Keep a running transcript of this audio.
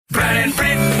and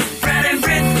Brit. Brad and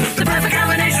Brit, the perfect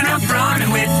combination of brawn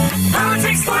and wit.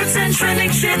 Politics, sports, and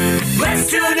trending shit. Let's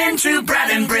tune into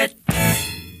Brad and Brit.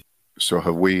 So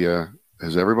have we,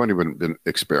 has everybody been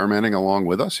experimenting along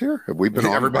with us here? Have we been?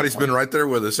 Everybody's been right there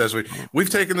with us as we've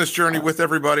taken this journey with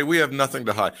everybody. We have nothing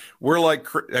to hide. We're like,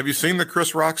 have you seen the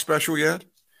Chris Rock special yet?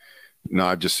 No,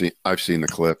 I've seen the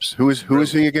clips. Who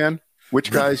is he again? Which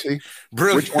guy is he?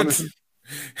 Brilliant. Which one is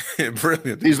he?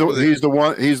 Brilliant. He's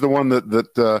the one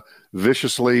that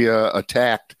viciously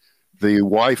attacked the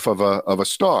wife of a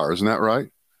star. Isn't that right?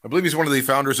 I believe he's one of the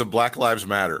founders of Black Lives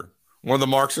Matter. One of the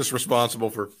Marxists responsible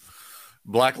for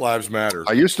Black Lives Matter.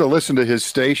 I used to listen to his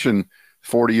station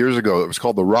 40 years ago. It was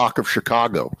called The Rock of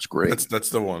Chicago. It's great. That's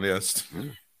the one. Yes.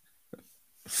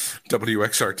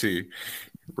 WXRT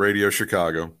Radio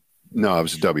Chicago. No, it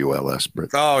was WLS,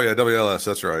 Britt. Oh, yeah, WLS.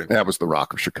 That's right. That was the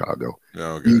Rock of Chicago.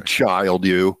 Okay. You child,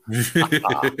 you.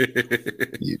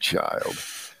 You child.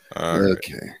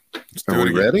 Okay. Are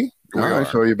we ready? All right,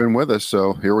 so you've been with us,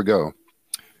 so here we go.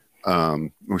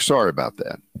 We're sorry about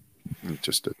that.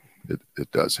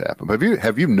 It does happen.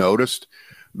 Have you noticed,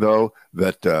 though,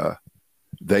 that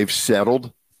they've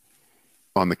settled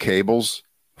on the cables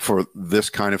for this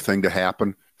kind of thing to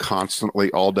happen constantly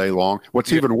all day long?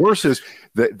 What's even worse is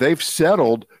that they've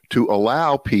settled to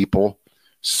allow people,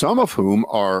 some of whom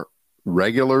are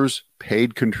regulars,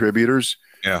 paid contributors,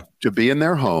 to be in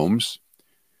their homes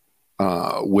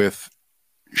with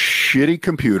shitty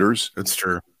computers. That's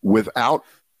true. Without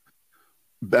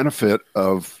benefit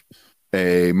of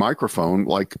a microphone,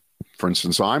 like, for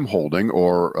instance, I'm holding,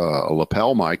 or a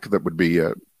lapel mic that would be,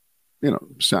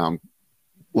 sound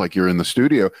like you're in the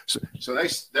studio. So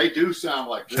they do sound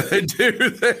like this. They do.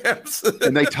 They absolutely.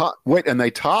 And they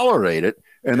tolerate it,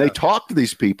 and they talk to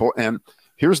these people. And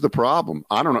here's the problem.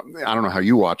 I don't know how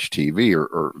you watch TV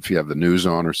or if you have the news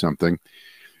on or something.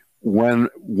 When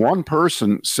one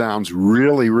person sounds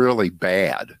really, really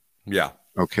bad,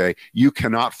 okay, you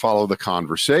cannot follow the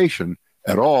conversation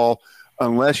at all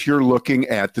unless you're looking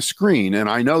at the screen. And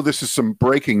I know this is some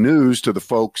breaking news to the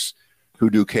folks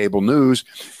who do cable news,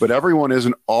 but everyone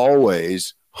isn't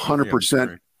always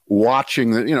 100%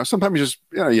 watching sometimes you just,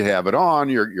 you have it on,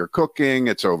 you're cooking,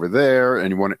 it's over there,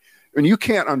 and you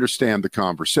can't understand the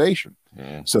conversation.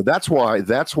 So that's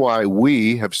why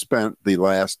we have spent the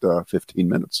last 15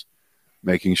 minutes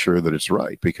making sure that it's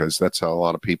right, because that's how a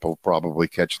lot of people probably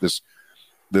catch this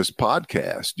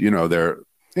podcast.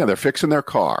 They're fixing their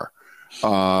car.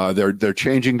 They're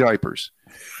changing diapers.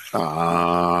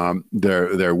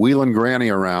 They're wheeling Granny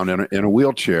around in a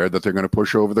wheelchair that they're going to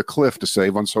push over the cliff to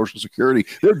save on Social Security.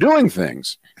 They're doing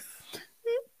things,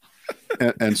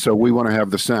 and so we want to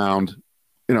have the sound,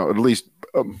 at least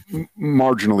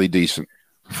marginally decent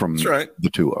from the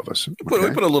two of us. Okay?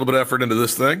 We put a little bit of effort into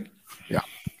this thing. Yeah.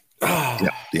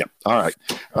 All right.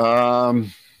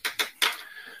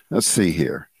 Let's see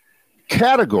here.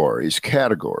 Categories.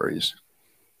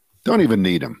 Don't even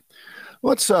need them.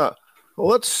 Let's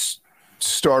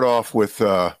start off with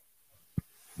Hitler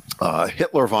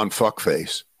von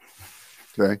Fuckface.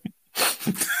 Okay.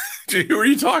 Gee, who are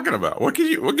you talking about? What are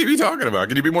you talking about?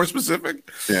 Can you be more specific?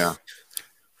 Yeah.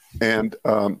 And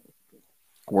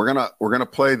we're gonna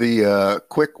play the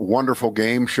quick, wonderful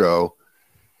game show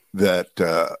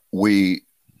that we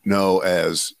know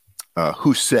as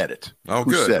Who Said It? Oh,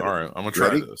 Who good. Said All it? right, I'm gonna try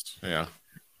Ready? this. Yeah.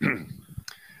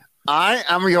 I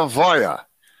am your voyeur.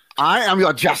 I am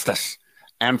your justice.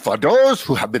 And for those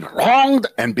who have been wronged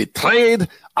and betrayed,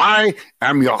 I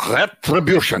am your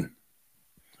retribution.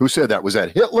 Who said that? Was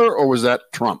that Hitler or was that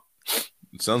Trump?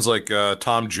 It sounds like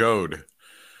Tom Joad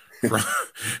from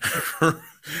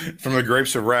the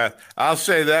Grapes of Wrath. I'll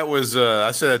say that was.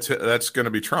 I said that's going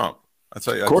to be Trump. Of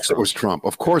course it was Trump.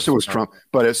 Of course it was Trump.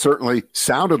 But it certainly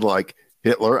sounded like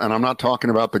Hitler, and I'm not talking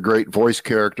about the great voice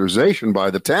characterization by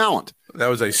the talent. That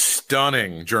was a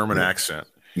stunning German accent.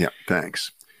 Yeah,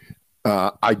 thanks.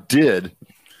 I did,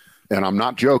 and I'm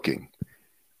not joking,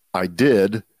 I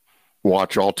did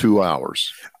watch all 2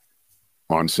 hours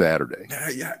on Saturday.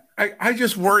 Yeah, I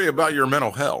just worry about your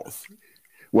mental health.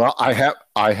 Well, I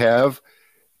have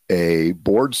a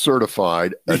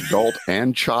board-certified adult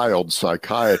and child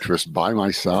psychiatrist by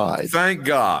my side. Thank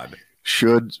God.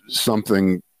 Should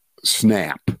something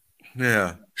snap.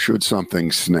 Yeah. Should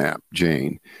something snap,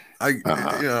 Jane.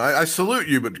 I salute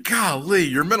you, but golly,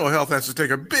 your mental health has to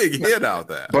take a big hit out of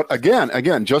that. But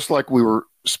again, just like we were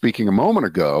speaking a moment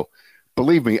ago,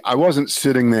 believe me, I wasn't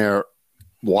sitting there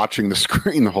watching the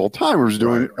screen the whole time. I was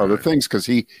doing other things because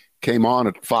he came on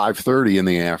at 5:30 in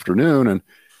the afternoon, and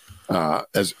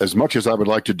as much as I would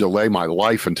like to delay my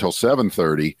life until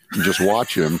 7:30 and just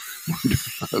watch him do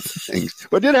other things,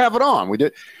 but did have it on. We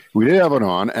did have it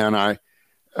on, and I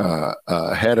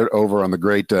had it over on the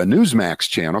great Newsmax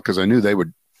channel because I knew they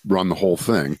would run the whole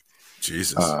thing.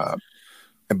 Jesus.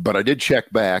 But I did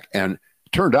check back, and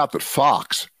it turned out that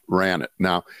Fox ran it.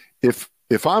 Now, if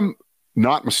I'm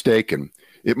not mistaken,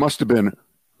 it must have been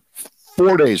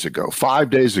 5 days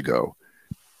ago.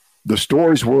 The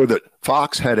stories were that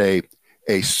Fox had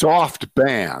a soft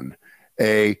ban,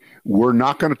 we're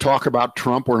not going to talk about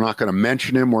Trump, we're not going to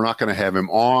mention him, we're not going to have him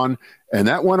on, and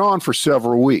that went on for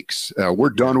several weeks. We're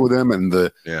done with him, and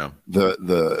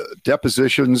the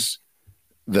depositions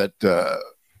that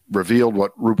revealed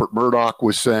what Rupert Murdoch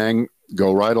was saying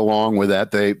go right along with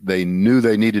that. They knew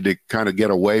they needed to kind of get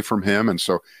away from him, and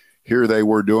so here they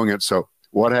were doing it. So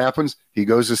what happens? He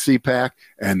goes to CPAC,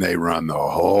 and they run the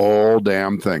whole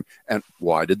damn thing. And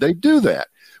why did they do that?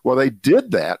 Well, they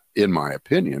did that, in my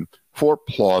opinion, for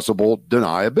plausible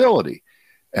deniability.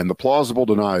 And the plausible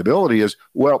deniability is,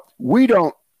 well, we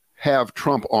don't have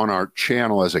Trump on our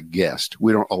channel as a guest.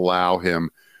 We don't allow him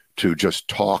to just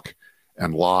talk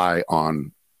and lie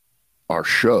on our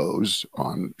shows,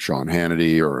 on Sean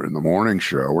Hannity or in the morning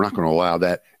show. We're not going to allow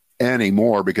that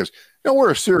anymore because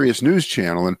we're a serious news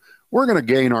channel, and we're going to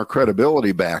gain our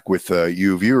credibility back with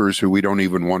you viewers who we don't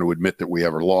even want to admit that we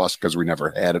ever lost because we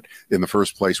never had it in the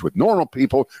first place with normal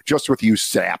people, just with you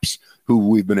saps who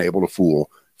we've been able to fool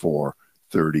for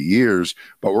 30 years.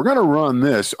 But we're going to run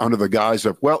this under the guise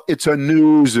of, well, it's a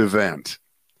news event,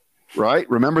 right?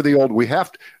 Remember the old,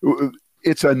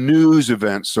 it's a news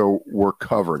event, so we're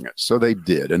covering it. So they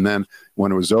did. And then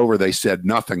when it was over, they said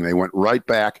nothing. They went right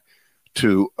back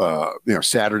to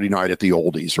Saturday night at the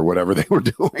oldies or whatever they were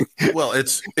doing. Well,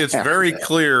 it's very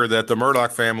clear that the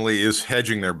Murdoch family is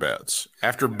hedging their bets.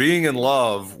 After being in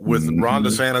love with Ron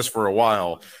DeSantis for a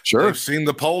while, they've seen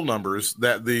the poll numbers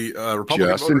that the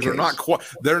Republican voters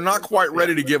are not quite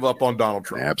ready to give up on Donald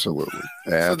Trump. Absolutely.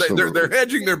 So they're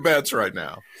hedging their bets right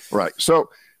now. Right. So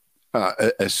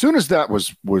as soon as that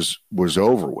was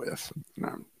over with,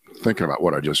 I'm thinking about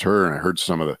what I just heard, and I heard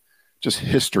some of the just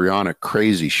histrionic,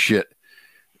 crazy shit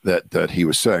that he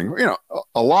was saying.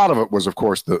 A lot of it was, of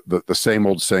course, the same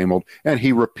old, and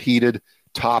he repeated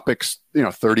topics,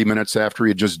 30 minutes after he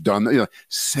had just done the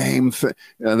same thing.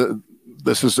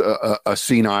 This is a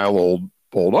senile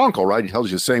old uncle, right? He tells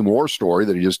you the same war story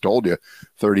that he just told you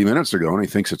 30 minutes ago, and he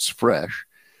thinks it's fresh.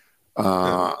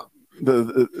 The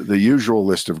usual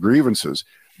list of grievances.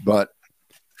 But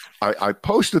I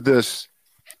posted this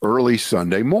early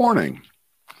Sunday morning,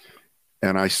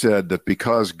 and I said that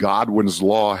because Godwin's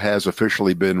law has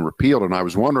officially been repealed, and I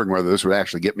was wondering whether this would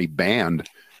actually get me banned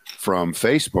from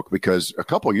Facebook, because a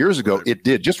couple of years ago it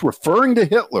did. Just referring to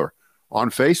Hitler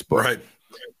on Facebook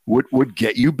would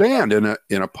get you banned in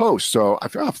a post. So I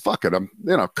thought, fuck it.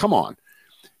 Come on.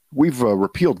 We've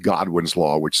repealed Godwin's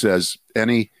law, which says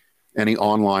any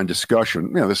online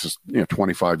discussion, this is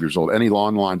 25 years old, any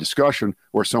online discussion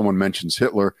where someone mentions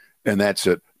Hitler and that's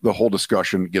it, the whole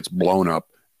discussion gets blown up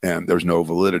and there's no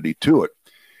validity to it.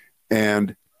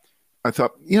 And I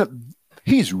thought,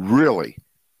 he's really,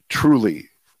 truly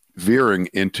veering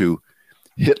into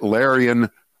Hitlerian,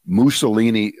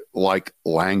 Mussolini-like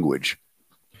language.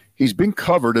 He's being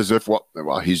covered as if,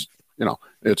 well, he's,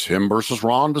 it's him versus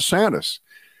Ron DeSantis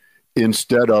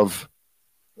instead of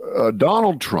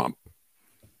Donald Trump,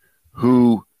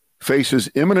 who faces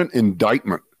imminent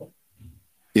indictment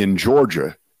in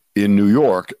Georgia, in New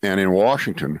York, and in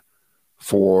Washington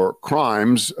for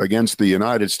crimes against the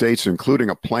United States, including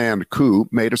a planned coup,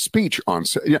 made a speech on.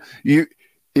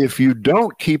 If you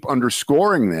don't keep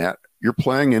underscoring that, you're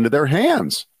playing into their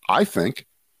hands, I think.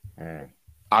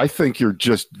 I think you're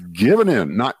just giving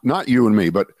in, not you and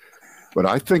me, but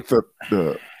I think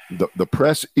the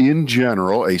press in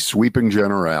general, a sweeping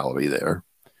generality there,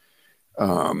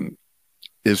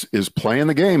 is playing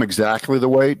the game exactly the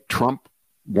way Trump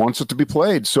wants it to be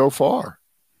played so far.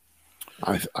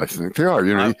 I think they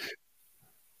are.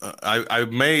 I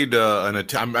made an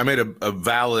attempt. I made a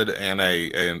valid and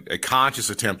a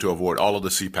conscious attempt to avoid all of the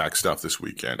CPAC stuff this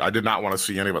weekend. I did not want to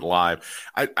see any of it live.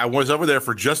 I was over there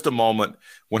for just a moment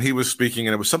when he was speaking,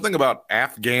 and it was something about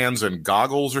Afghans and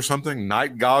goggles or something,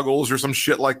 night goggles or some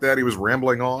shit like that. He was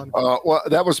rambling on. Well,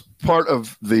 that was part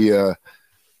of the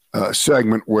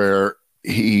segment where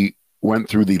he went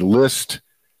through the list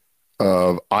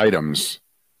of items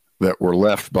that were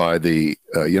left by the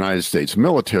United States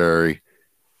military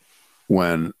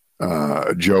when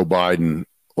Joe Biden,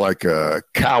 like a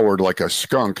coward, like a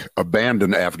skunk,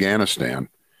 abandoned Afghanistan.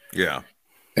 Yeah.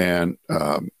 And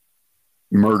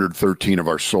murdered 13 of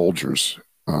our soldiers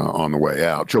on the way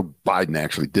out. Joe Biden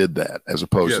actually did that, as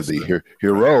opposed Yes, to the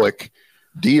heroic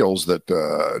deals that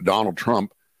Donald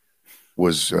Trump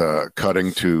was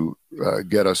cutting to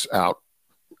get us out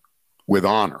with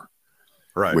honor,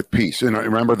 right? With peace. And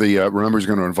remember remember he's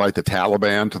going to invite the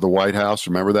Taliban to the White House.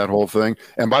 Remember that whole thing?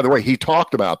 And by the way, he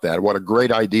talked about that. What a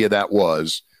great idea that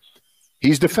was.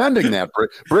 He's defending that.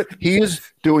 He is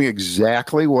doing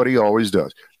exactly what he always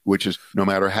does, which is no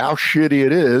matter how shitty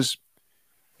it is,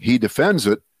 he defends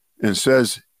it and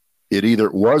says it either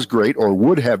was great or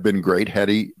would have been great had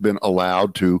he been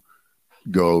allowed to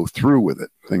go through with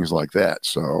it, things like that.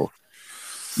 So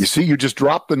you see, you just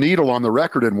drop the needle on the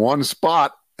record in one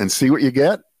spot and see what you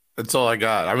get. That's all I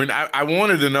got. I mean, I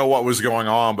wanted to know what was going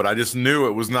on, but I just knew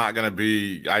it was not going to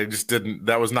be, I just didn't,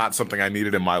 that was not something I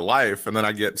needed in my life. And then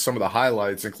I get some of the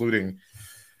highlights, including,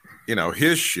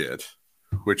 his shit,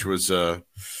 which was, and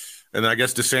then I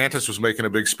guess DeSantis was making a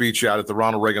big speech out at the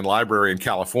Ronald Reagan Library in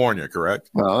California, correct?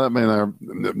 Well, I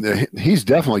mean, he's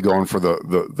definitely going for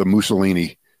the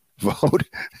Mussolini vote,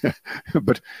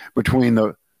 but between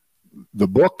the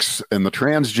books and the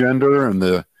transgender and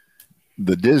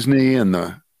the Disney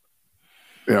and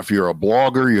if you're a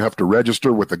blogger, you have to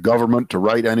register with the government to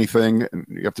write anything, and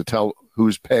you have to tell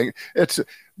who's paying.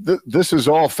 This is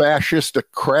all fascistic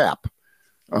crap.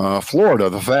 Florida,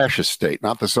 the fascist state,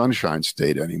 not the Sunshine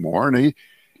State anymore, and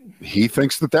he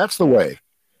thinks that that's the way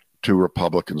to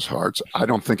Republicans' hearts. I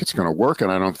don't think it's going to work,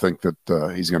 and I don't think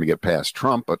that he's going to get past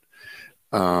Trump. But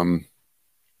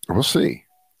we'll see.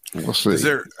 We'll see.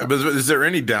 Is there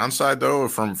any downside though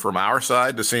from our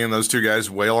side to seeing those two guys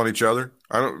wail on each other?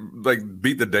 I don't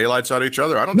beat the daylights out of each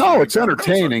other. I don't. No, it's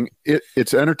entertaining.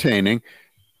 It's entertaining,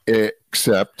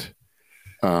 except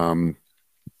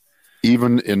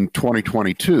even in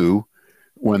 2022,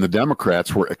 when the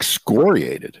Democrats were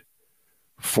excoriated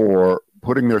for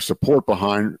putting their support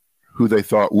behind who they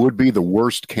thought would be the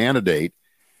worst candidate,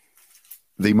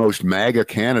 the most MAGA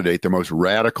candidate, the most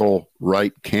radical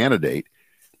right candidate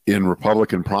in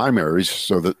Republican primaries,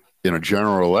 so that in a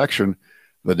general election,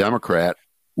 the Democrat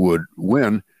would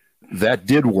win. That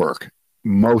did work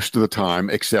most of the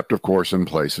time, except, of course, in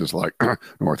places like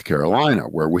North Carolina,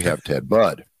 where we have Ted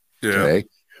Budd, okay,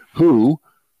 who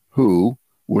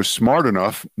was smart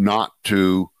enough not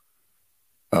to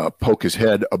poke his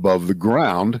head above the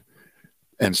ground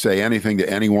and say anything to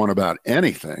anyone about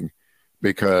anything,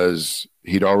 because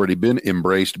he'd already been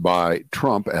embraced by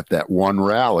Trump at that one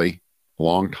rally a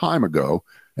long time ago.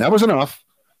 That was enough.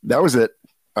 That was it.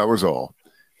 That was all.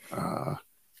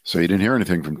 So you didn't hear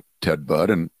anything from Ted Budd.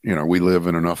 And, we live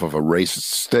in enough of a racist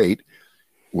state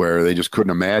where they just couldn't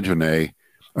imagine an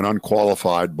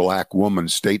unqualified black woman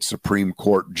state Supreme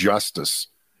Court justice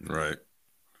right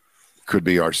could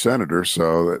be our senator.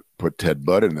 So that put Ted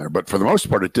Budd in there. But for the most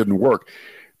part, it didn't work.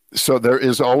 So there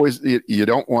is always, you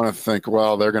don't want to think,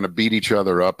 well, they're going to beat each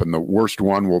other up and the worst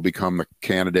one will become the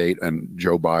candidate and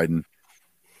Joe Biden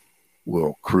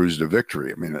will cruise to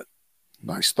victory. I mean,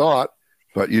 nice thought,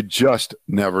 but you just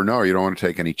never know. You don't want to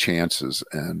take any chances.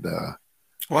 And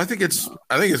well, I think it's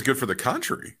good for the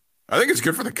country. I think it's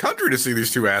good for the country to see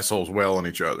these two assholes wail on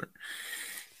each other.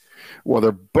 Well,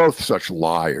 they're both such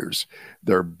liars.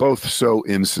 They're both so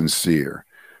insincere.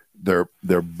 They're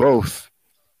both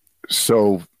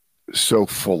so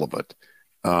full of it.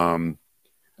 I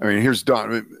mean, here's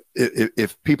Don.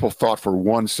 If people thought for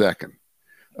 1 second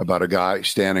about a guy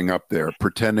standing up there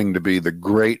pretending to be the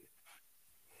great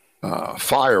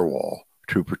firewall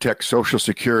to protect Social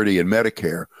Security and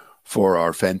Medicare for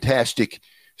our fantastic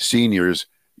seniors,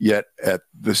 yet at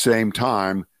the same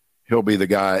time, he'll be the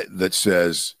guy that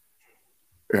says,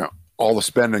 all the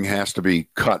spending has to be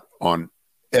cut on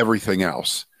everything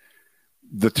else.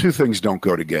 The two things don't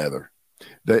go together.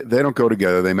 They don't go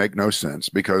together. They make no sense,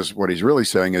 because what he's really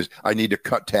saying is, I need to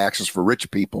cut taxes for rich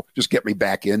people. Just get me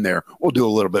back in there. We'll do a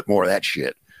little bit more of that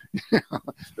shit.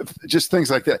 Just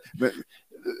things like that.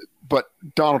 But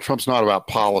Donald Trump's not about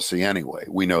policy anyway.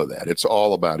 We know that. It's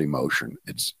all about emotion.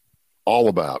 It's all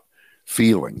about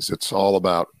feelings. It's all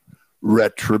about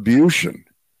retribution.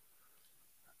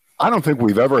 I don't think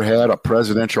we've ever had a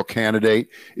presidential candidate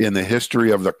in the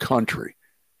history of the country.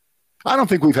 I don't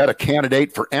think we've had a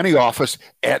candidate for any office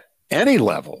at any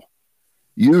level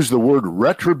use the word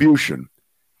retribution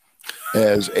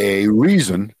as a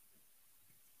reason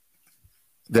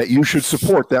that you should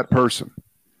support that person.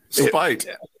 Spite.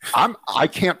 I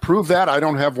can't prove that. I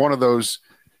don't have one of those.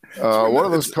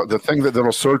 The thing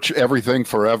that'll search everything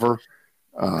forever.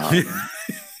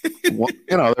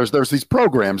 There's these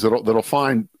programs that'll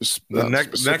find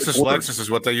Nexus Lexus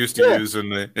is what they used to use in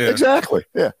the exactly.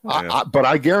 Yeah. But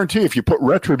I guarantee if you put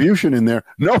retribution in there,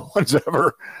 no one's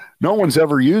ever No one's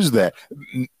ever used that.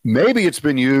 Maybe it's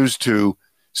been used to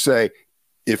say,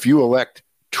 if you elect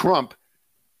Trump,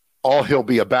 all he'll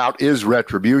be about is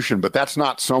retribution, but that's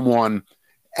not someone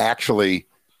actually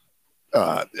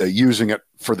using it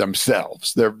for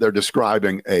themselves. They're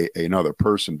describing another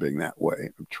person being that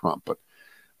way, Trump. But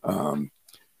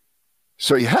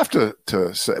so you have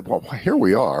to say, well, here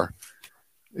we are.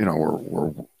 You know,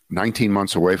 we're 19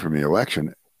 months away from the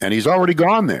election, and he's already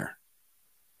gone there.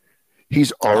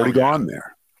 He's already gone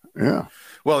there. Yeah.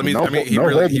 Well, I mean, he no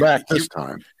really holding back this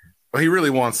time. Well, he really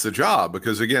wants the job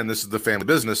because, again, this is the family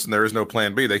business, and there is no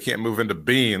plan B. They can't move into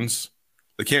beans.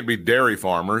 They can't be dairy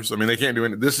farmers. I mean, they can't do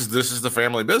anything. This is the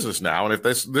family business now, and if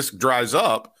this dries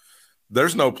up,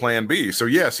 there's no plan B. So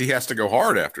yes, he has to go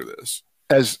hard after this.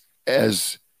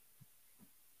 As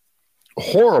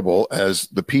horrible as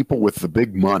the people with the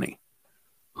big money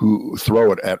who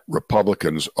throw it at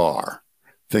Republicans are,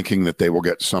 thinking that they will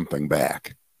get something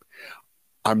back,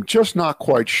 I'm just not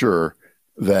quite sure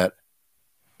that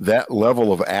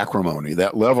level of acrimony,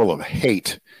 that level of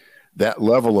hate, that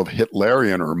level of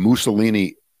Hitlerian or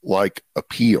Mussolini-like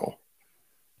appeal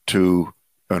to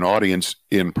an audience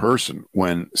in person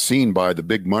when seen by the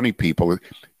big money people,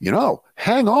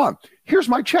 hang on, here's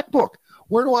my checkbook.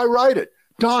 Where do I write it?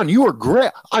 Don, you are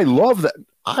great. I love that.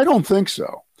 I don't think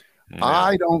so. Yeah.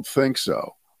 I don't think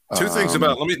so. Two things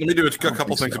about let me do a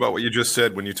couple things about what you just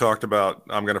said when you talked about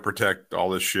I'm going to protect all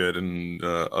this shit, and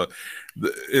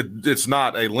it's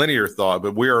not a linear thought,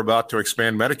 but we are about to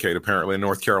expand Medicaid apparently in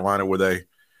North Carolina with a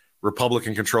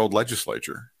Republican-controlled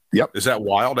legislature. Yep. Is that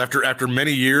wild? After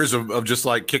many years of just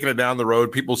like kicking it down the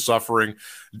road, people suffering,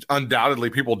 undoubtedly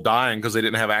people dying because they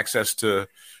didn't have access to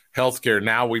health care,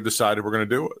 now we've decided we're going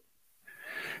to do it.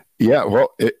 Yeah,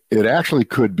 well, it actually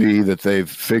could be that they've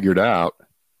figured out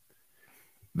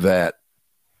that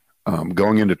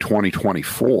going into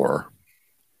 2024,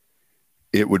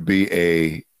 it would be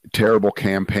a terrible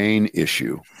campaign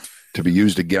issue to be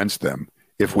used against them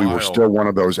if we were still one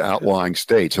of those outlying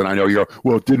states. And I know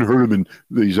it didn't hurt them in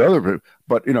these other,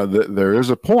 but there is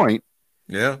a point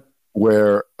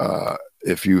where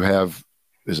if you have,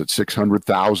 is it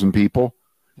 600,000 people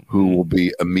who will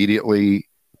be immediately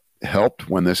helped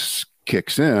when this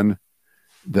kicks in,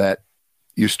 that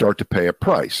you start to pay a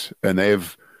price. And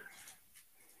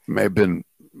may have been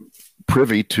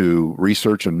privy to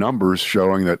research and numbers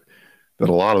showing that a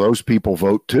lot of those people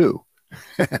vote too.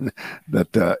 And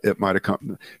that it might have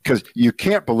come because you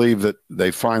can't believe that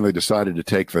they finally decided to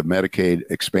take the Medicaid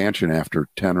expansion after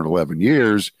 10 or 11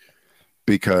 years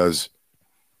because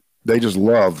they just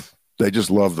love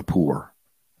the poor.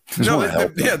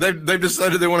 They've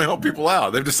decided they want to help people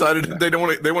out. They've decided they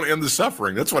want to end the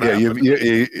suffering. That's what happened.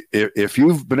 If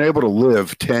you've been able to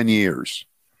live 10 years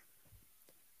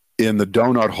in the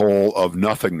donut hole of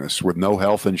nothingness with no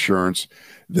health insurance,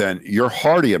 then you're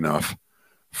hardy enough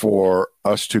for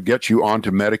us to get you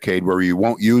onto Medicaid where you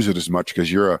won't use it as much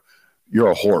because you're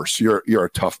a horse. You're a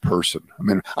tough person. I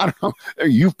mean, I don't know.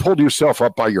 You've pulled yourself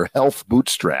up by your health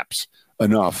bootstraps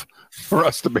enough for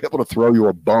us to be able to throw you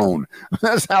a bone.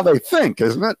 That's how they think,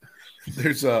 isn't it?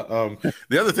 There's the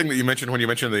other thing that you mentioned when you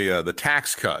mentioned the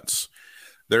tax cuts.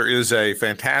 There is a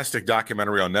fantastic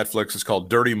documentary on Netflix. It's called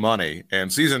Dirty Money,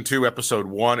 and season 2, episode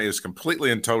 1 is completely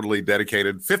and totally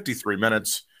dedicated, 53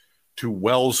 minutes, to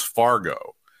Wells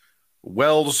Fargo.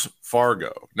 Wells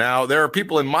Fargo. Now, there are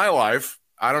people in my life,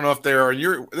 I don't know if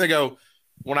they go,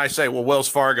 when I say, well, Wells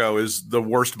Fargo is the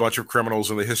worst bunch of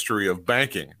criminals in the history of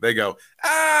banking, they go,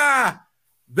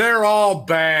 they're all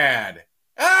bad.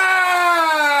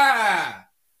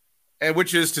 And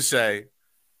which is to say,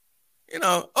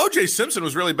 O.J. Simpson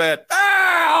was really bad.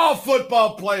 All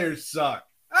football players suck.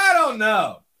 I don't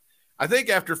know. I think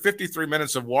after 53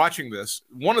 minutes of watching this,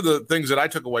 one of the things that I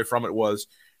took away from it was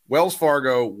Wells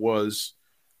Fargo was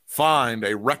fined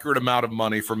a record amount of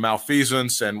money for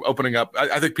malfeasance and opening up.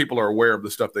 I think people are aware of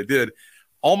the stuff they did.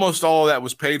 Almost all of that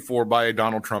was paid for by a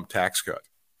Donald Trump tax cut.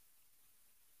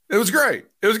 It was great.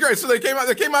 It was great. So they came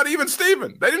out even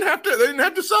Steven. They didn't have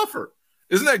to suffer.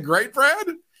 Isn't that great, Brad?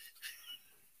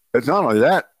 It's not only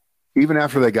that, even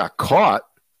after they got caught,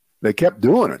 they kept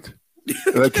doing it.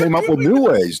 They came up with new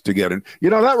ways to get in.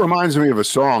 That reminds me of a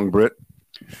song, Britt.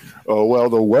 Oh, well,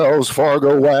 the Wells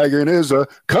Fargo wagon is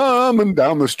coming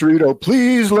down the street. Oh,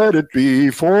 please let it be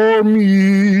for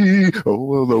me. Oh,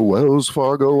 well, the Wells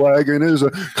Fargo wagon is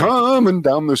coming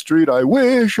down the street. I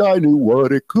wish I knew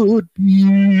what it could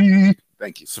be.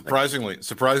 Thank you. Surprisingly,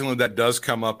 that does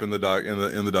come up in the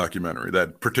documentary.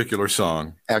 That particular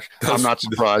song. Actually, I'm not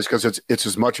surprised because it's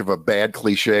as much of a bad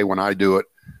cliche when I do it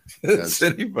as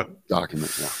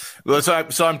document. Yeah.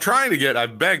 So I'm trying to get.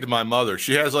 I've begged my mother.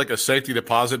 She has like a safety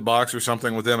deposit box or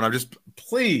something with them, and I'm just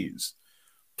please.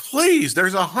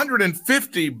 There's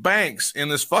 150 banks in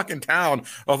this fucking town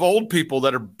of old people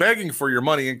that are begging for your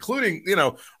money, including,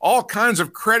 all kinds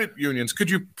of credit unions.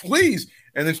 Could you please?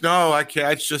 And then, no, I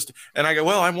can't. It's just, and I go,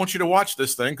 well, I want you to watch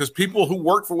this thing because people who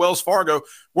work for Wells Fargo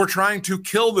were trying to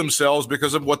kill themselves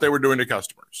because of what they were doing to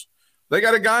customers. They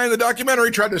got a guy in the documentary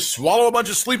tried to swallow a bunch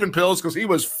of sleeping pills because he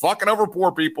was fucking over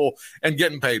poor people and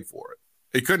getting paid for it.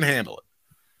 He couldn't handle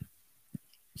it.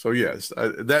 So yes,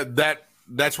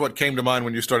 that's what came to mind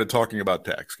when you started talking about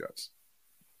tax cuts.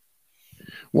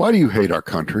 Why do you hate our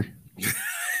country?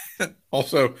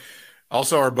 Also,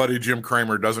 our buddy Jim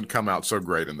Cramer doesn't come out so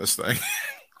great in this thing.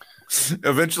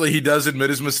 Eventually, he does admit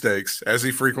his mistakes, as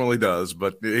he frequently does,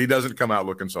 but he doesn't come out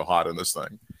looking so hot in this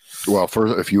thing. Well,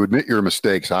 first, if you admit your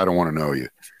mistakes, I don't want to know you.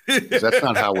 That's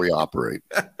not how we operate.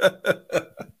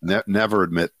 Never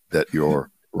admit that you're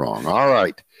wrong. All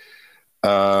right.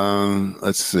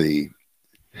 Let's see.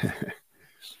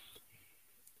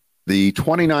 The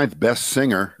 29th best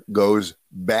singer goes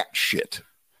batshit.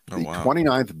 The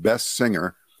 29th best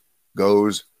singer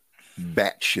goes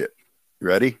batshit. You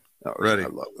ready? Oh, ready. I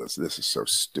love this. This is so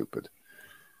stupid.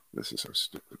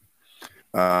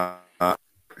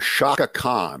 Shaka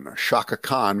Khan. Shaka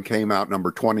Khan came out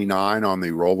number 29 on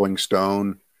the Rolling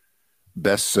Stone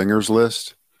best singers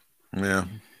list. Yeah.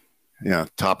 Yeah,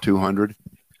 top 200.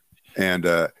 And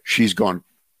she's gone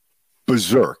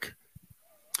berserk.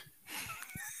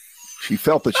 She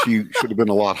felt that she should have been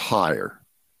a lot higher.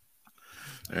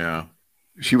 Yeah.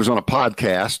 She was on a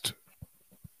podcast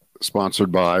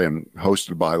sponsored by and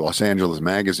hosted by Los Angeles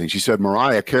Magazine. She said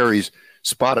Mariah Carey's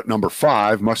spot at number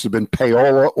 5 must have been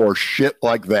payola or shit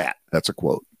like that. That's a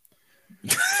quote.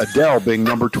 Adele being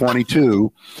number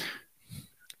 22.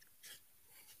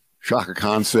 Shaka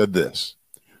Khan said this.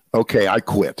 Okay, I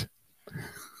quit.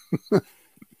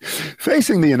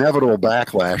 Facing the inevitable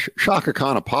backlash, Shaka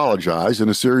Khan apologized in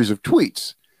a series of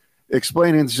tweets,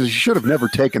 explaining that she should have never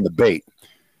taken the bait.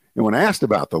 And when asked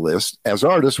about the list, as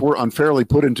artists were unfairly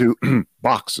put into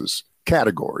boxes,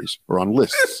 categories, or on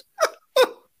lists.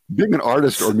 Being an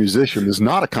artist or musician is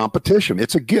not a competition.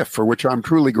 It's a gift for which I'm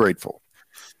truly grateful.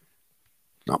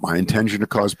 Not my intention to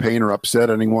cause pain or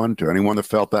upset anyone. To anyone that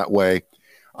felt that way,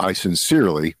 I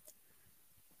sincerely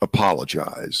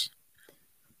apologize.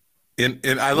 And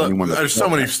I love. There's so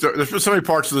many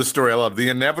parts of the story I love. The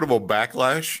inevitable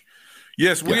backlash.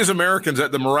 Yes, we as Americans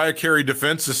at the Mariah Carey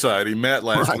Defense Society met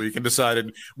last week and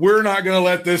decided we're not going to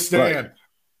let this stand.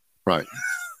 Right.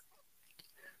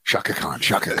 Shaka Khan.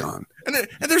 And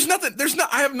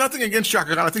I have nothing against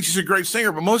Shaka Khan. I think she's a great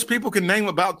singer, but most people can name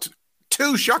about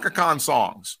 2 Shaka Khan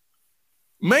songs.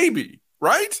 Maybe,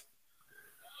 right?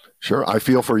 Sure. I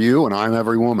Feel for You and I'm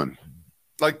Every Woman.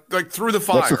 Like Through the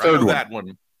Fire. What's the third one? That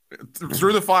one.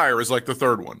 Through the Fire is like the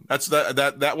third one. That's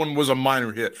that one was a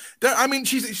minor hit. I mean,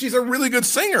 she's a really good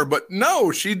singer, but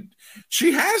no, she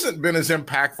hasn't been as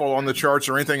impactful on the charts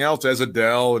or anything else as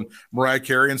Adele and Mariah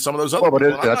Carey and some of those other. Well,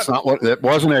 but it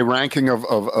wasn't a ranking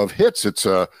of hits. It's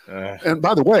and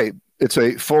by the way, it's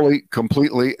a fully,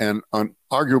 completely, and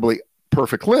arguably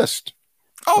perfect list.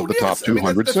 Of the top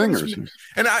 200 singers.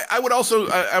 And I would also,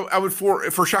 I would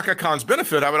for Shaka Khan's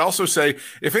benefit, I would also say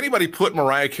if anybody put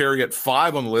Mariah Carey at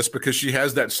 5 on the list because she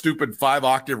has that stupid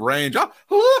 5-octave range,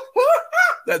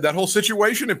 that whole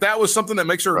situation, if that was something that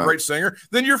makes her a great singer,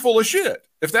 then you're full of shit.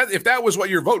 If that was what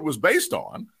your vote was based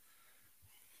on,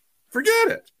 forget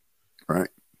it. Right.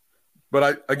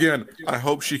 But I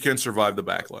hope she can survive the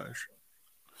backlash.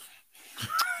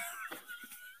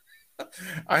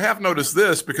 I have noticed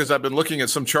this because I've been looking at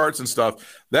some charts and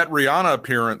stuff. That Rihanna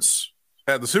appearance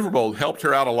at the Super Bowl helped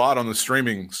her out a lot on the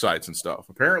streaming sites and stuff.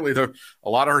 Apparently, a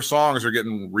lot of her songs are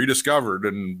getting rediscovered,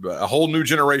 and a whole new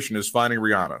generation is finding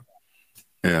Rihanna.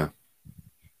 Yeah.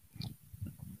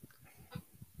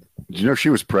 Did you know she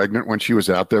was pregnant when she was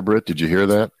out there, Britt? Did you hear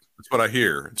that? That's what I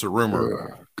hear. It's a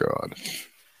rumor. Oh, God.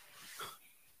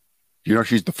 You know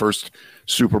she's the first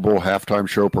Super Bowl halftime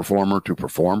show performer to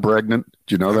perform pregnant.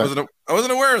 Do you know that? I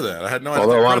wasn't aware of that. I had no idea.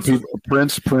 Although a lot of people,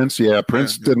 Prince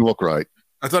didn't look right.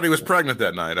 I thought he was pregnant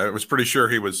that night. I was pretty sure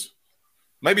he was.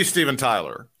 Maybe Steven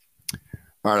Tyler.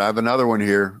 All right, I have another one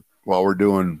here while we're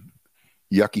doing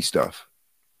yucky stuff,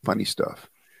 funny stuff.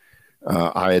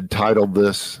 I had titled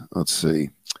this, let's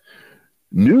see,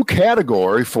 new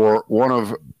category for one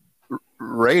of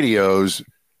radio's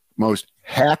most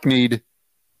hackneyed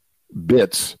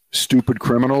bits, stupid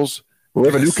criminals. We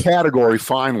have a new category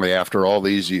finally after all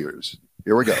these years.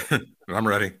 Here we go. I'm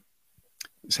ready.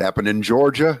 This happened in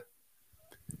Georgia.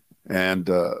 And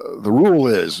the rule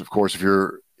is, of course, if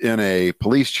you're in a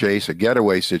police chase, a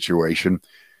getaway situation,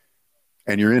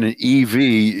 and you're in an EV,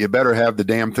 you better have the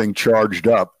damn thing charged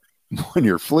up when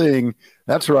you're fleeing.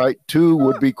 That's right. 2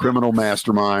 would-be criminal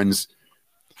masterminds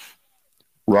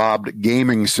robbed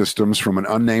gaming systems from an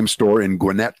unnamed store in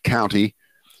Gwinnett County.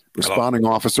 Responding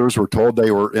officers were told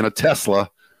they were in a Tesla.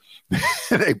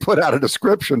 They put out a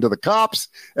description to the cops,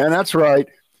 and that's right.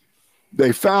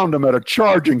 They found them at a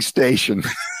charging station.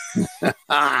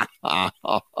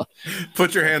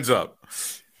 Put your hands up.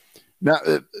 Now,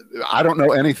 I don't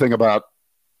know anything about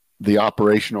the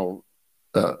operational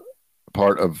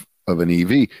part of an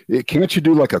EV. Can't you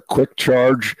do like a quick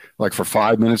charge, like for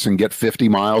 5 minutes and get 50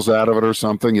 miles out of it or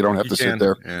something? You don't have to sit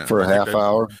there for a half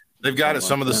hour. They've got at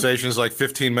some of the stations like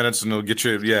 15 minutes, and it'll get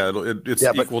you. Yeah, it's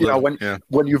equal. But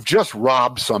when you've just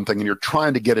robbed something and you're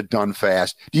trying to get it done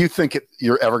fast, do you think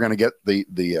you're ever going to get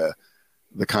the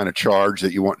kind of charge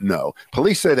that you want? No.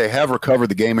 Police say they have recovered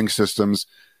the gaming systems,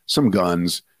 some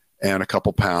guns, and a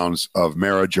couple pounds of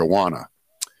marijuana.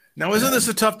 Now, isn't this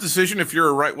a tough decision if you're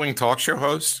a right-wing talk show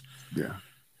host? Yeah.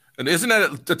 And isn't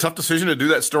that a tough decision to do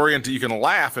that story until you can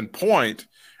laugh and point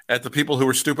at the people who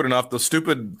are stupid enough, the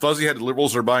stupid fuzzy-headed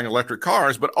liberals are buying electric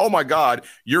cars, but oh my God,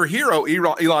 your hero,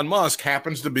 Elon Musk,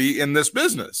 happens to be in this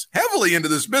business, heavily into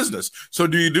this business. So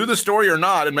do you do the story or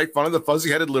not and make fun of the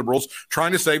fuzzy-headed liberals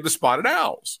trying to save the spotted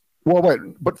owls? Well, wait,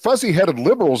 but fuzzy-headed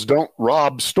liberals don't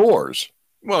rob stores.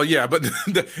 Well, yeah, but by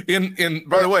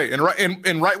the way,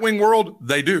 in right-wing world,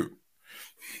 they do.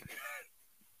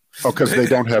 Oh, because they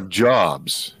don't have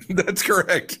jobs. That's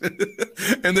correct.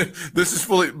 And this is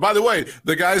fully. By the way,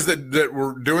 the guys that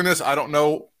were doing this, I don't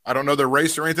know their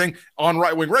race or anything. On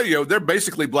right-wing radio, they're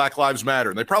basically Black Lives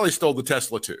Matter, and they probably stole the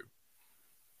Tesla too.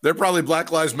 They're probably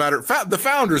Black Lives Matter, the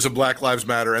founders of Black Lives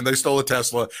Matter, and they stole a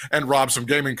Tesla and robbed some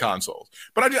gaming consoles.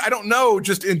 But I don't know,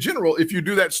 just in general, if you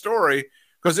do that story,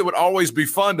 because it would always be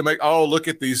fun to make, oh, look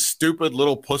at these stupid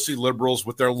little pussy liberals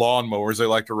with their lawnmowers they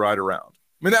like to ride around.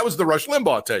 I mean, that was the Rush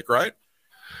Limbaugh take, right?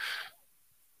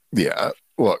 Yeah.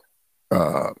 Look,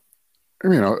 a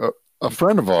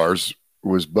friend of ours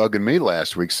was bugging me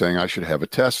last week saying I should have a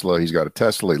Tesla. He's got a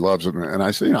Tesla. He loves it. And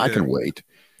I said, I can wait.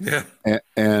 Yeah.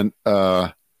 And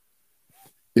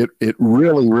it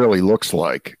really, really looks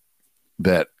like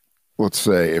that, let's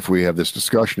say, if we have this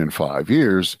discussion in 5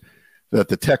 years, that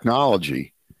the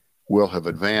technology will have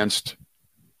advanced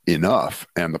enough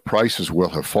and the prices will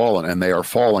have fallen, and they are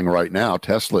falling right now.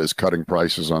 Tesla is cutting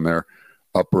prices on their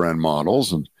upper end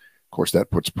models, and of course that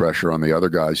puts pressure on the other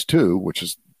guys too,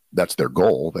 that's their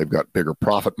goal. They've got bigger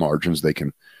profit margins they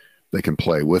can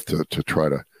play with to try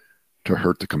to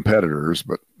hurt the competitors,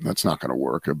 but that's not going to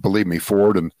work. Believe me,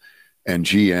 Ford and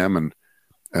GM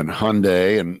and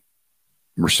Hyundai and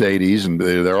Mercedes, and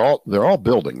they're all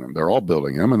building them. They're all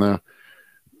building them, and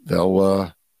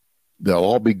they'll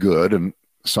all be good. And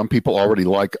some people already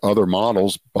like other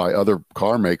models by other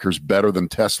car makers better than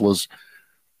Teslas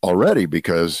already,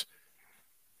 because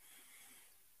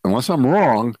unless I'm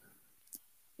wrong,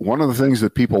 one of the things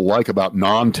that people like about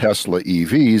non-Tesla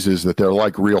EVs is that they're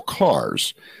like real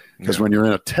cars. Because when you're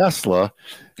in a Tesla,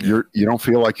 you don't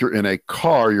feel like you're in a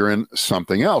car, you're in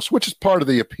something else, which is part of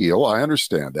the appeal. I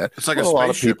understand that. It's like a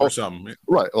spaceship or something.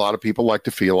 Right. A lot of people like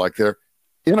to feel like they're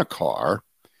in a car.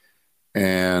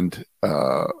 And,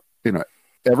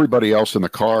 everybody else in the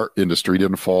car industry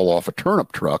didn't fall off a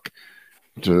turnip truck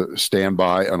to stand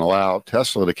by and allow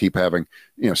Tesla to keep having,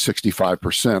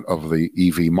 65% of the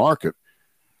EV market,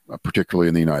 particularly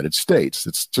in the United States.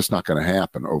 It's just not going to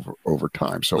happen over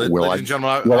time. So you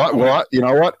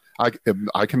know what?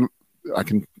 I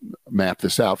can map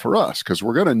this out for us, because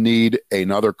we're going to need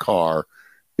another car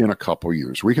in a couple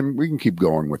years. We can keep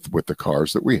going with the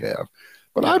cars that we have,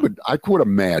 but I would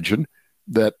imagine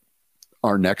that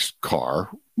our next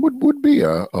car would be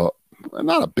a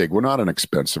not a big one, not an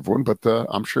expensive one, but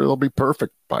I'm sure they'll be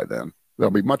perfect by then.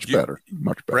 They'll be much better.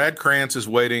 Brad Krantz is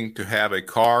waiting to have a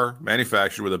car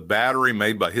manufactured with a battery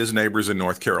made by his neighbors in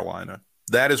North Carolina.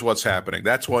 That is what's happening.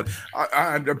 That's what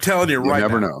I'm telling you right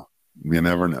now. You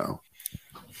never know.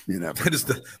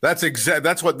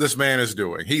 That's what this man is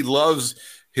doing. He loves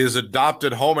his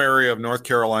adopted home area of North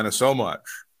Carolina so much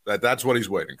that's what he's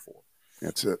waiting for.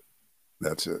 That's it.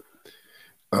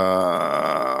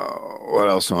 What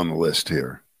else on the list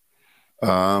here?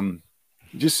 Did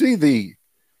you see the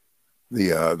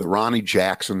Ronnie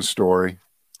Jackson story?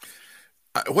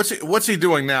 What's he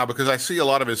doing now? Because I see a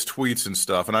lot of his tweets and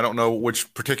stuff, and I don't know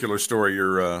which particular story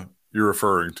you're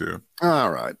referring to.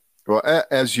 All right. Well,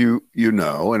 as you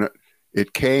know, and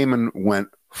it came and went.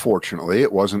 Fortunately,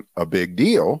 it wasn't a big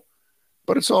deal,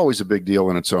 but it's always a big deal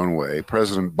in its own way.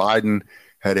 President Biden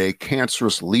had a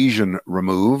cancerous lesion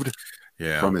removed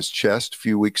from his chest a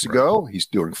few weeks ago. He's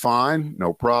doing fine.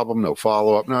 No problem. No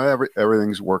follow-up. No,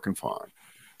 everything's working fine.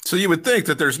 So you would think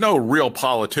that there's no real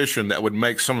politician that would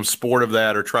make some sport of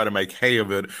that or try to make hay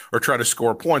of it or try to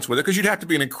score points with it, because you'd have to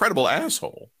be an incredible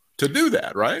asshole to do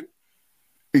that, right?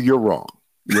 You're wrong.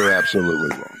 You're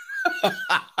absolutely wrong.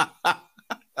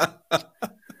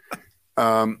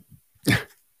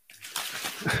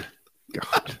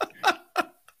 God.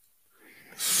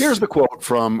 Here's the quote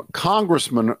from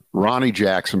Congressman Ronnie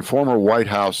Jackson, former White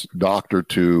House doctor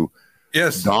to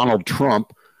Donald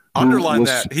Trump. Underline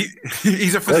that.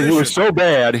 He's a physician. He was so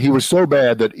bad. He was so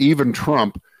bad that even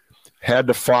Trump had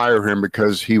to fire him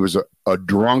because he was a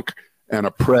drunk and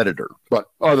a predator. But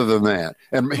other than that,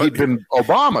 and he'd been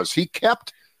Obama's. He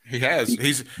kept. He has.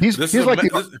 This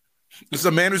is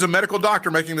a man who's a medical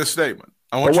doctor making this statement.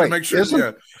 I want you to make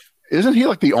sure. Isn't he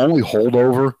like the only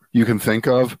holdover you can think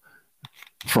of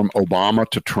from Obama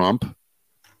to Trump?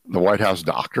 The White House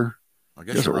doctor. I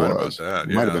guess you're right about that.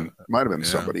 Yeah. Might have been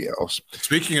somebody else.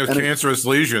 Speaking of cancerous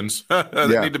lesions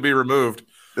that need to be removed.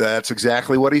 That's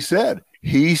exactly what he said.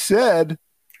 He said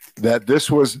that this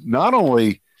was not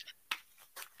only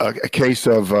a case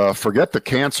of forget the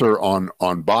cancer on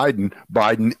Biden.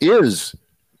 Biden is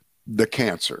the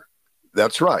cancer.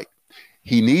 That's right.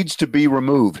 He needs to be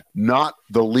removed, not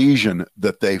the lesion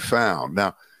that they found.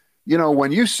 Now, you know,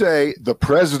 when you say the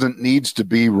president needs to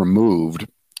be removed,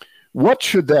 what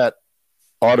should that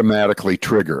automatically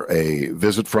trigger? A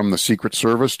visit from the Secret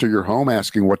Service to your home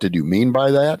asking, what did you mean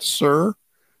by that, sir?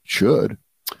 Should,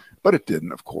 but it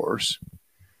didn't, of course.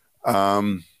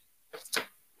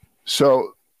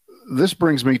 So this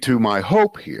brings me to my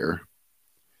hope here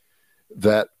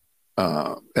that,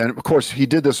 and of course he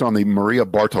did this on the Maria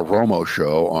Bartiromo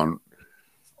show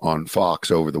on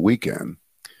Fox over the weekend.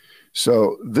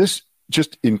 So this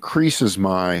just increases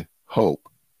my hope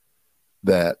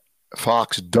that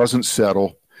Fox doesn't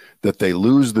settle, that they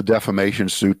lose the defamation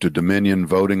suit to Dominion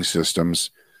Voting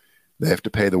Systems. They have to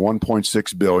pay the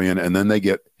 $1.6 billion, and then they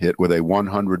get hit with a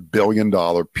 $100 billion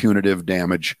punitive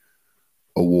damage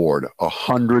award.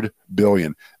 $100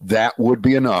 billion. That would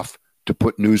be enough to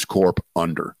put News Corp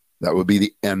under. That would be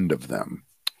the end of them.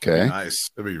 Okay. Nice.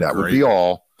 That would be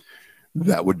all.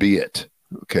 That would be it.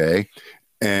 Okay.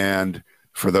 And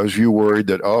for those of you worried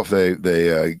that, if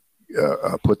they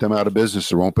put them out of business,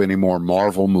 there won't be any more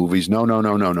Marvel movies.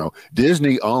 No.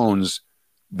 Disney owns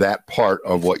that part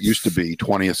of what used to be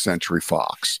 20th Century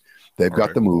Fox. They've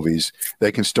got the movies.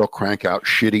 They can still crank out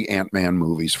shitty Ant-Man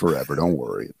movies forever. Don't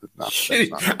worry.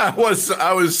 I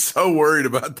was so worried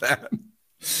about that.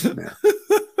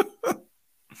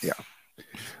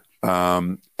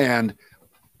 Yeah. And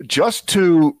just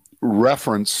to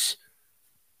reference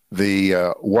the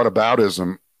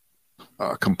whataboutism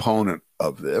component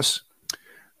of this,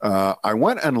 I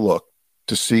went and looked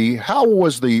to see how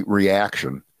was the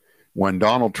reaction when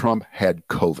Donald Trump had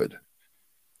COVID.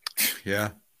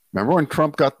 Yeah. Remember when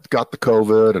Trump got the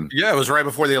COVID? And it was right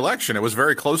before the election. It was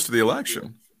very close to the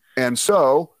election. And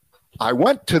so I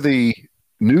went to the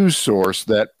news source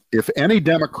that if any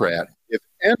Democrat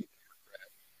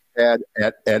had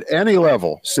at any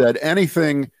level said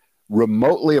anything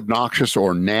remotely obnoxious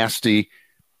or nasty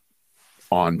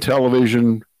on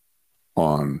television,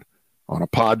 on a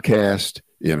podcast,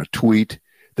 in a tweet,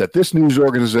 that this news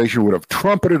organization would have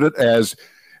trumpeted it as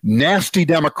nasty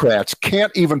Democrats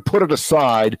can't even put it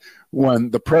aside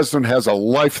when the president has a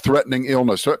life-threatening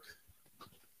illness.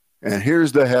 And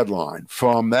here's the headline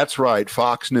from, that's right,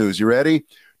 Fox News. You ready?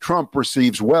 Trump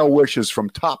receives well wishes from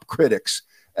top critics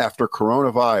after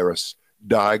coronavirus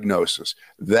diagnosis.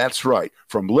 That's right.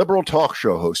 From liberal talk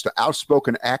show hosts to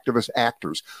outspoken activist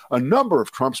actors, a number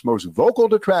of Trump's most vocal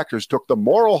detractors took the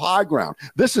moral high ground.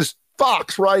 This is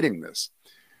Fox writing this,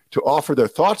 to offer their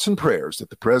thoughts and prayers that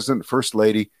the president and first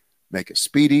lady make a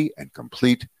speedy and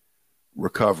complete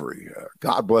recovery.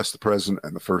 God bless the president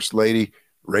and the first lady.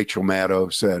 Rachel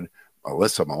Maddow said,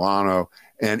 Alyssa Milano.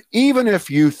 And even if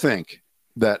you think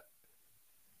that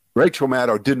Rachel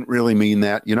Maddow didn't really mean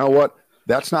that, you know what?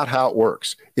 That's not how it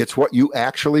works. It's what you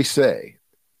actually say.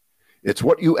 It's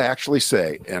what you actually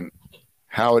say and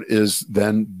how it is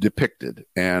then depicted.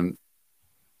 And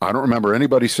I don't remember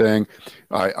anybody saying,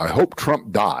 I hope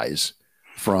Trump dies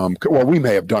from, well, we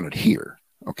may have done it here.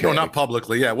 Okay. No, not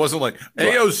publicly. Yeah. It wasn't like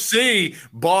AOC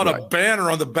bought a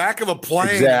banner on the back of a plane.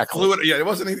 Exactly. And flew it. Yeah. It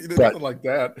wasn't nothing like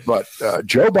that. But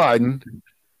Joe Biden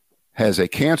has a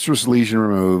cancerous lesion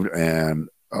removed, and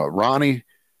Ronnie,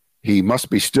 he must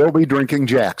still be drinking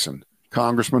Jackson,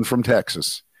 congressman from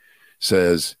Texas,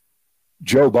 says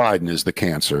Joe Biden is the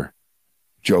cancer.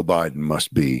 Joe Biden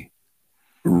must be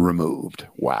removed.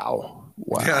 Wow.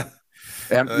 Yeah.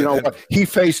 And you know what? He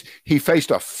faced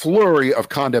a flurry of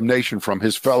condemnation from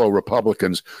his fellow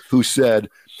Republicans who said,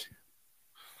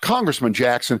 Congressman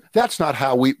Jackson, that's not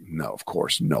how we. No, of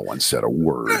course, no one said a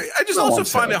word. I just also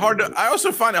find it hard to. I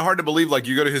also find it hard to believe. Like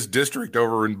you go to his district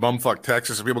over in bumfuck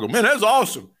Texas, and people go, "Man, that's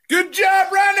awesome. Good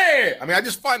job, Randy." I mean, I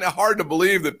just find it hard to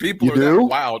believe that people are that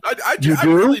wild. I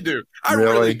really do. I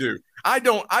really do. I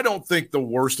don't think the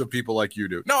worst of people like you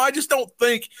do. No, I just don't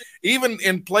think even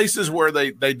in places where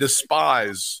they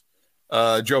despise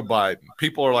Joe Biden,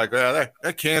 people are like,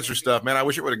 that cancer stuff, man. I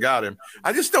wish it would have got him.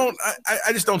 I just don't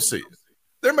see it.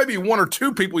 There may be one or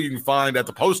two people you can find at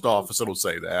the post office that'll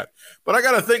say that, but I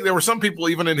got to think there were some people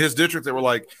even in his district that were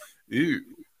like, ew.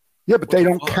 Yeah, but they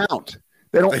don't count.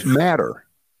 They don't matter.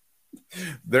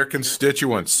 They're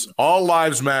constituents. All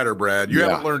lives matter, Brad. You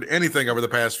haven't learned anything over the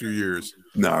past few years.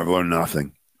 No, I've learned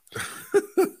nothing.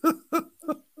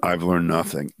 I've learned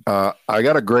nothing. I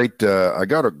got a great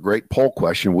poll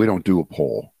question. We don't do a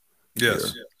poll.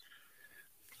 Yes. Here.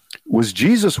 Was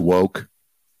Jesus woke?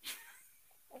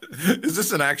 Is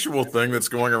this an actual thing that's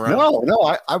going around?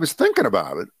 No. I was thinking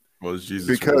about it. Was Jesus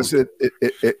because woke?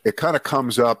 it kind of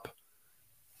comes up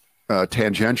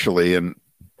tangentially in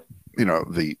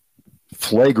the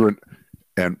flagrant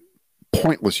and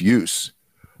pointless use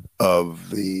of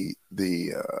the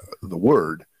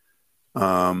word,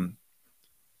 and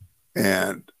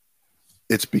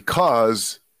it's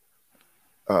because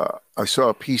I saw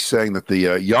a piece saying that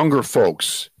the younger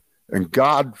folks, and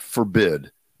God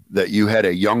forbid that you had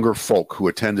a younger folk who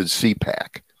attended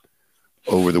CPAC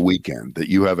over the weekend, that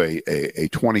you have a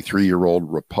 23-year-old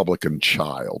Republican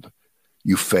child,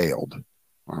 you failed.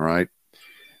 All right.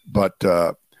 But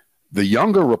the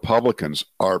younger Republicans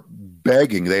are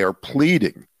begging, they are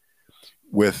pleading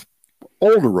with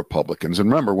older Republicans. And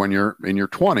remember, when you're in your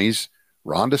 20s,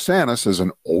 Ron DeSantis is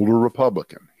an older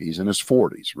Republican. He's in his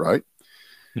 40s, right?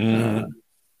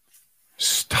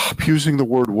 Stop using the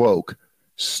word woke.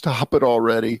 Stop it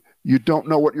already. You don't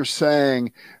know what you're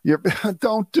saying.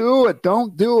 Don't do it.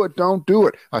 Don't do it. Don't do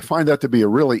it. I find that to be a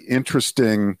really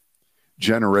interesting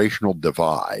generational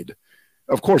divide.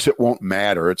 Of course, it won't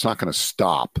matter. It's not going to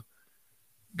stop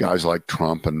guys like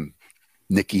Trump and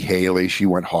Nikki Haley. She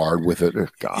went hard with it.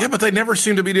 God. Yeah, but they never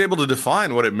seem to be able to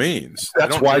define what it means.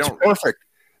 That's why it's perfect.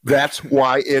 That's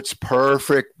why it's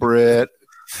perfect, Britt.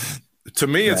 To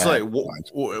me, it's like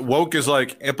woke is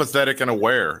like empathetic and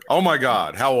aware. Oh my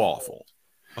God, how awful!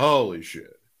 Holy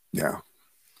shit! Yeah.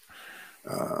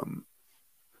 About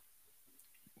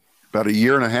a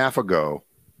year and a half ago,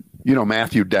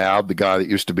 Matthew Dowd, the guy that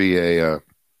used to be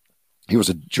he was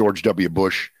a George W.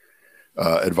 Bush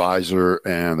advisor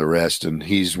and the rest, and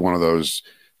he's one of those.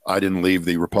 I didn't leave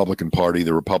the Republican Party;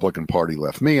 the Republican Party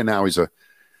left me, and now he's a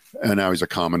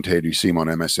commentator. You see him on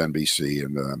MSNBC,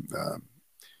 and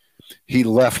he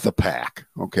left the pack.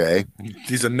 Okay,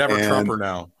 he's a never-Trumper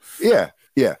now. Yeah.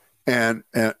 And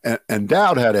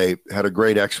Dowd had a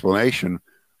great explanation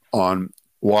on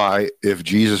why, if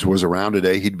Jesus was around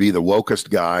today, he'd be the wokest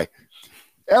guy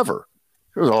ever.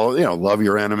 It was all, love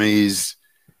your enemies.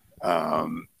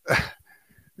 Of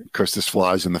course, this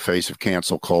flies in the face of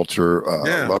cancel culture.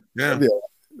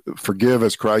 Forgive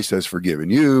as Christ has forgiven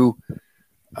you.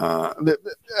 All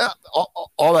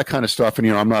that kind of stuff.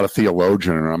 And I'm not a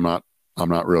theologian, and I'm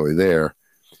not really there,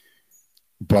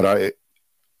 but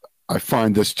I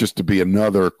find this just to be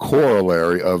another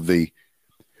corollary of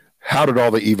how did all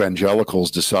the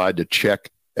evangelicals decide to check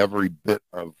every bit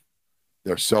of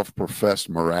their self-professed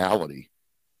morality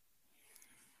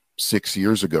 6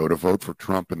 years ago to vote for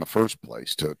Trump in the first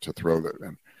place, to throw that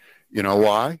in? You know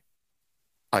why?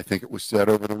 I think it was said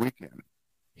over the weekend.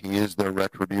 He is their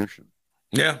retribution.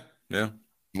 Yeah.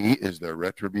 He is their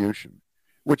retribution.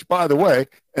 Which, by the way,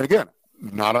 and again,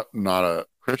 not a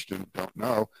Christian, don't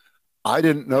know. I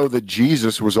didn't know that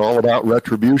Jesus was all about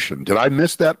retribution. Did I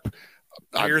miss that?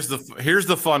 Here's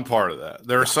the fun part of that.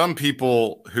 There are some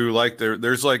people who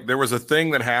there was a thing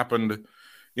that happened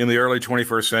in the early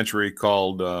 21st century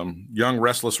called Young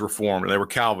Restless Reform, and they were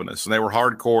Calvinists, and they were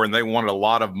hardcore, and they wanted a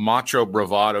lot of macho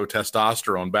bravado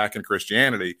testosterone back in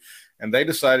Christianity, and they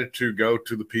decided to go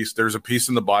to the piece. There's a piece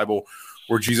in the Bible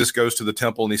where Jesus goes to the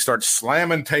temple and he starts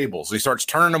slamming tables. He starts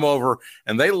turning them over,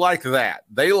 and they like that.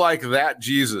 They like that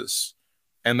Jesus,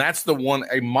 and that's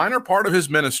a minor part of his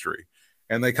ministry,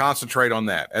 and they concentrate on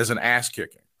that as an ass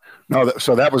kicking. No,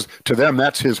 so that was, to them,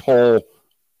 that's his whole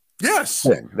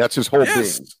thing. That's his whole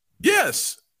being.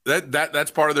 Yes,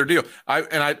 that's part of their deal.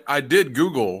 I did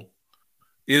Google,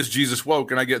 is Jesus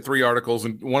woke, and I get 3 articles,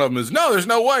 and one of them is no, there's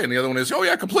no way, and the other one is, oh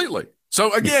yeah, completely.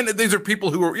 So again, these are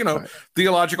people who are, Right.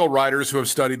 theological writers who have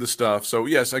studied the stuff. So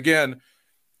yes, again,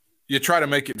 you try to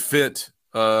make it fit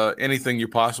anything you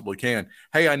possibly can.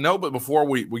 Hey, I know, but before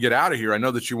we get out of here, I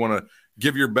know that you want to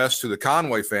give your best to the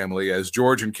Conway family as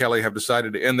George and Kelly have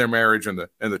decided to end their marriage and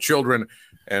the children.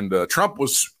 And Trump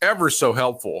was ever so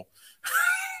helpful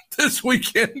this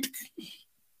weekend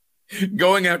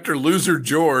going after loser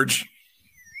George.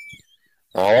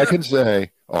 All I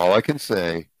can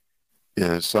say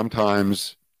is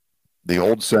sometimes the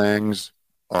old sayings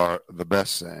are the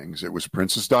best sayings. It was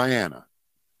Princess Diana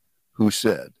who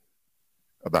said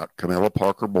about Camilla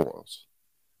Parker Bowles,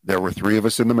 there were 3 of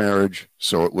us in the marriage,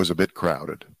 so it was a bit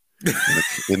crowded.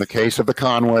 In the case of the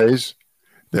Conways,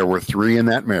 there were 3 in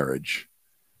that marriage: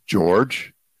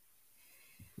 George,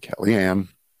 Kellyanne,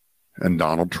 and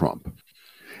Donald Trump.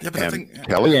 Yeah, but and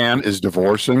Kellyanne is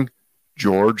divorcing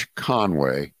George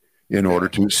Conway in order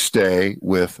to stay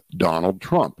with Donald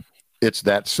Trump. It's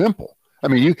that simple. I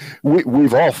mean,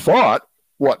 we've all thought,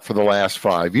 for the last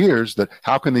 5 years, that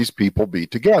how can these people be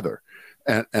together?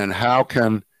 And how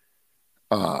can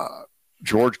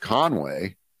George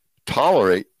Conway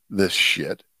tolerate this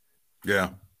shit? Yeah.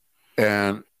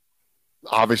 And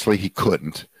obviously he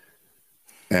couldn't.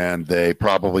 And they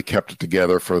probably kept it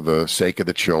together for the sake of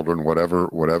the children,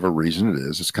 whatever reason it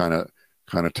is. It's kind of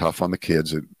tough on the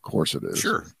kids. Of course it is.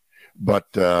 Sure.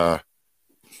 But Kellyanne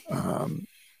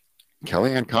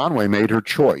Conway made her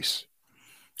choice.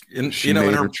 She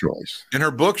made her choice. In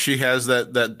her book, she has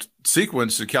that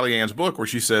sequence in Kellyanne's book where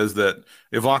she says that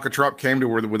Ivanka Trump came to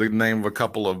her with the name of a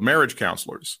couple of marriage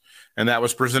counselors, and that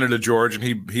was presented to George, and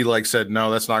he said,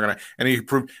 no, that's not going to, and he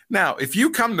proved. Now, if you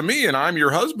come to me and I'm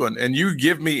your husband and you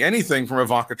give me anything from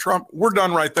Ivanka Trump, we're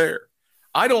done right there.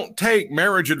 I don't take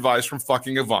marriage advice from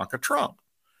fucking Ivanka Trump.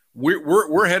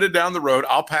 We're headed down the road.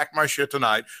 I'll pack my shit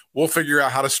tonight. We'll figure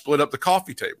out how to split up the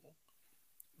coffee table.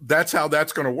 That's how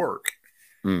that's going to work.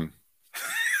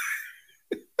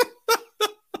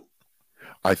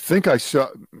 I think I saw.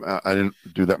 I didn't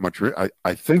do that much.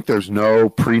 I think there's no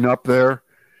prenup there,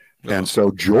 and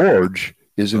so George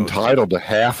is entitled to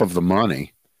half of the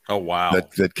money. Oh wow!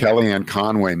 That Kellyanne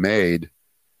Conway made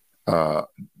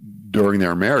during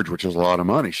their marriage, which is a lot of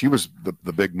money. She was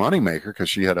the big money maker because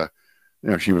she had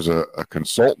she was a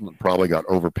consultant that probably got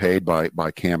overpaid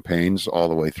by campaigns all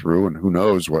the way through, and who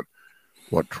knows what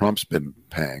Trump's been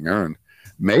paying her. And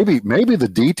maybe the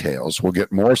details will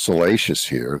get more salacious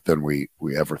here than we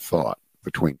ever thought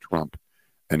between Trump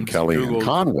and Kellyanne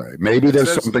Conway. Maybe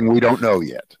there's something we don't know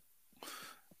yet.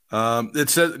 It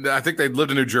says, I think they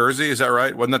lived in New Jersey. Is that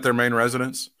right? Wasn't that their main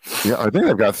residence? Yeah, I think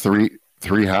they've got three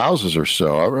houses or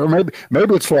so. Or maybe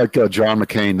it's like John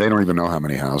McCain. They don't even know how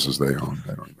many houses they own.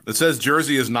 It says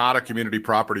Jersey is not a community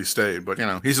property state, but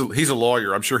he's a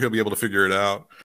lawyer. I'm sure he'll be able to figure it out.